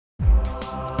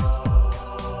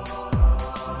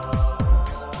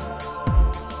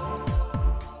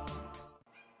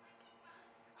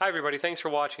everybody, thanks for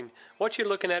watching. What you're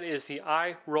looking at is the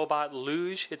iRobot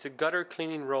Looj. It's a gutter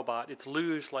cleaning robot. It's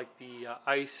luge like the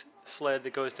ice sled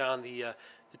that goes down the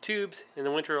tubes in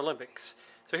the Winter Olympics.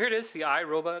 So here it is, the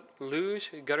iRobot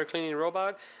Looj gutter cleaning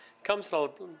robot. It's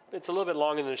a little bit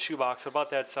longer than a shoebox, about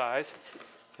that size.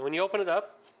 And when you open it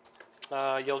up,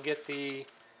 you'll get the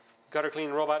gutter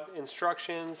cleaning robot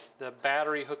instructions, the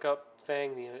battery hookup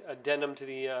thing, the addendum to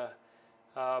the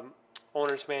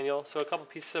owner's manual, so a couple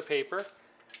pieces of paper.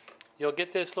 You'll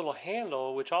get this little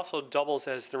handle which also doubles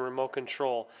as the remote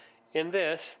control. In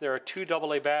this, there are two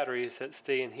AA batteries that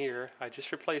stay in here. I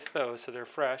just replaced those so they're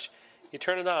fresh. You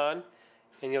turn it on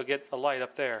and you'll get a light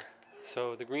up there.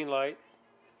 So the green light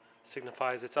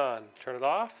signifies it's on. Turn it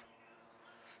off.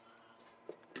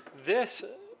 This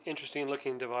interesting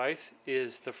looking device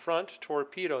is the front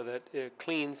torpedo that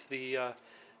cleans the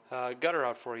gutter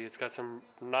out for you. It's got some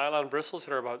nylon bristles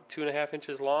that are about 2.5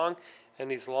 inches long, and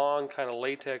these long kind of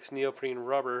latex neoprene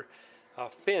rubber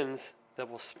fins that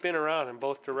will spin around in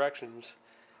both directions.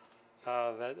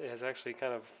 That is actually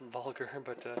kind of vulgar,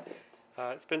 but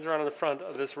it spins around in the front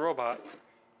of this robot.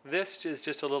 This is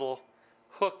just a little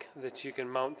hook that you can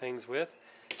mount things with.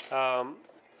 One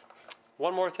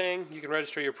more thing, you can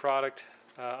register your product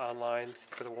online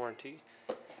for the warranty.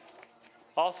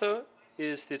 Also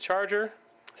is the charger.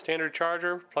 Standard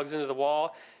charger, plugs into the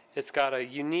wall. It's got a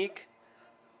unique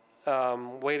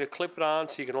way to clip it on,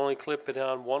 so you can only clip it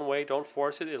on one way. Don't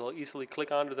force it. It'll easily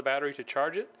click onto the battery to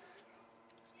charge it.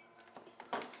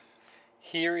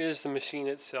 Here is the machine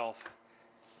itself.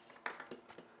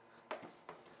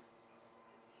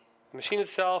 The machine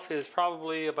itself is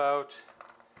probably about,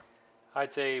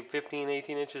 I'd say, 15-18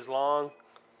 inches long.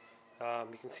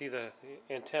 You can see the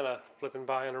antenna flipping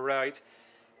by on the right,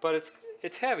 but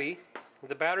it's heavy.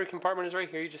 The battery compartment is right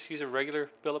here. You just use a regular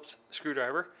Phillips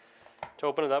screwdriver to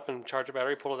open it up and charge the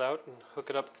battery, pull it out and hook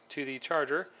it up to the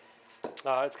charger.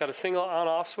 It's got a single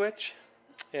on-off switch,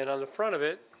 and on the front of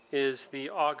it is the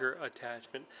auger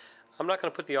attachment. I'm not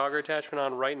going to put the auger attachment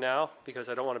on right now because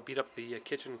I don't want to beat up the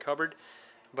kitchen cupboard,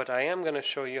 but I am going to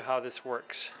show you how this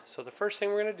works. So the first thing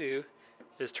we're going to do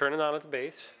is turn it on at the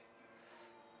base.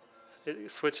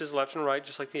 It switches left and right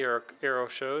just like the arrow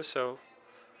shows. So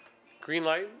green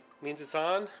light means it's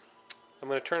on. I'm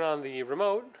going to turn on the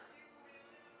remote.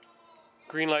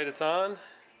 Green light, it's on. And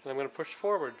I'm going to push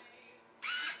forward.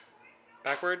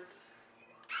 Backward.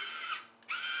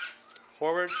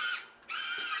 Forward.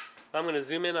 I'm going to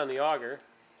zoom in on the auger.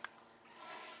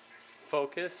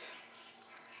 Focus.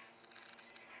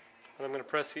 And I'm going to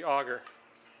press the auger.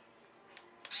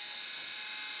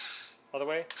 Other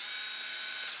way.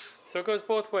 So it goes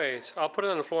both ways. I'll put it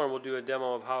on the floor and we'll do a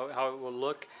demo of how it will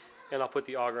look, and I'll put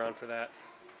the auger on for that.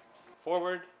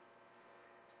 Forward.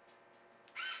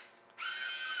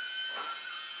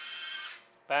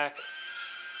 Back.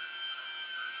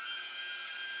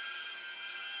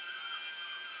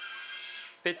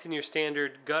 Fits in your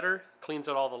standard gutter, cleans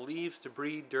out all the leaves,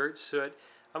 debris, dirt, soot.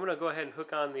 I'm going to go ahead and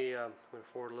hook on the, I'm going to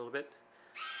forward a little bit.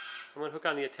 I'm going to hook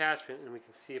on the attachment and we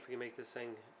can see if we can make this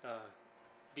thing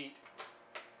beat.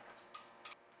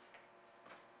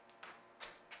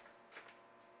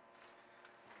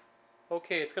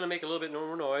 Okay, it's going to make a little bit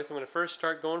more noise. I'm going to first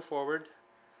start going forward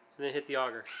and then hit the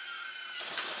auger.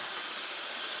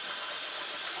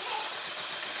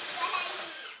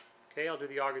 Okay, I'll do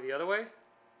the auger the other way.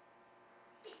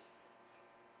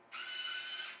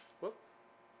 Whoop.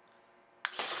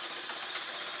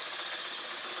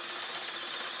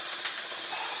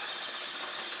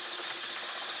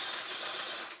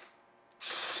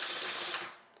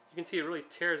 You can see it really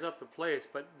tears up the place,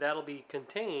 but that'll be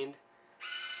contained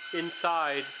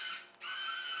inside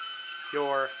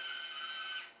your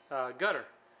gutter.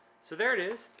 So there it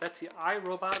is. That's the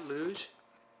iRobot Looj.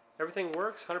 Everything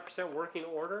works, 100% working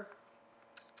order.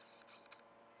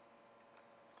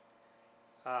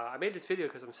 I made this video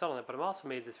because I'm selling it, but I've also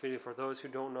made this video for those who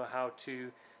don't know how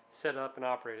to set up and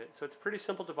operate it. So it's a pretty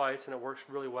simple device and it works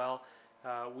really well.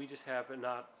 We just have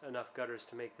not enough gutters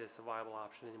to make this a viable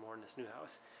option anymore in this new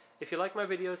house. If you like my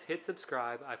videos, hit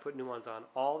subscribe. I put new ones on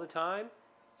all the time.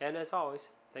 And as always,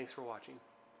 thanks for watching.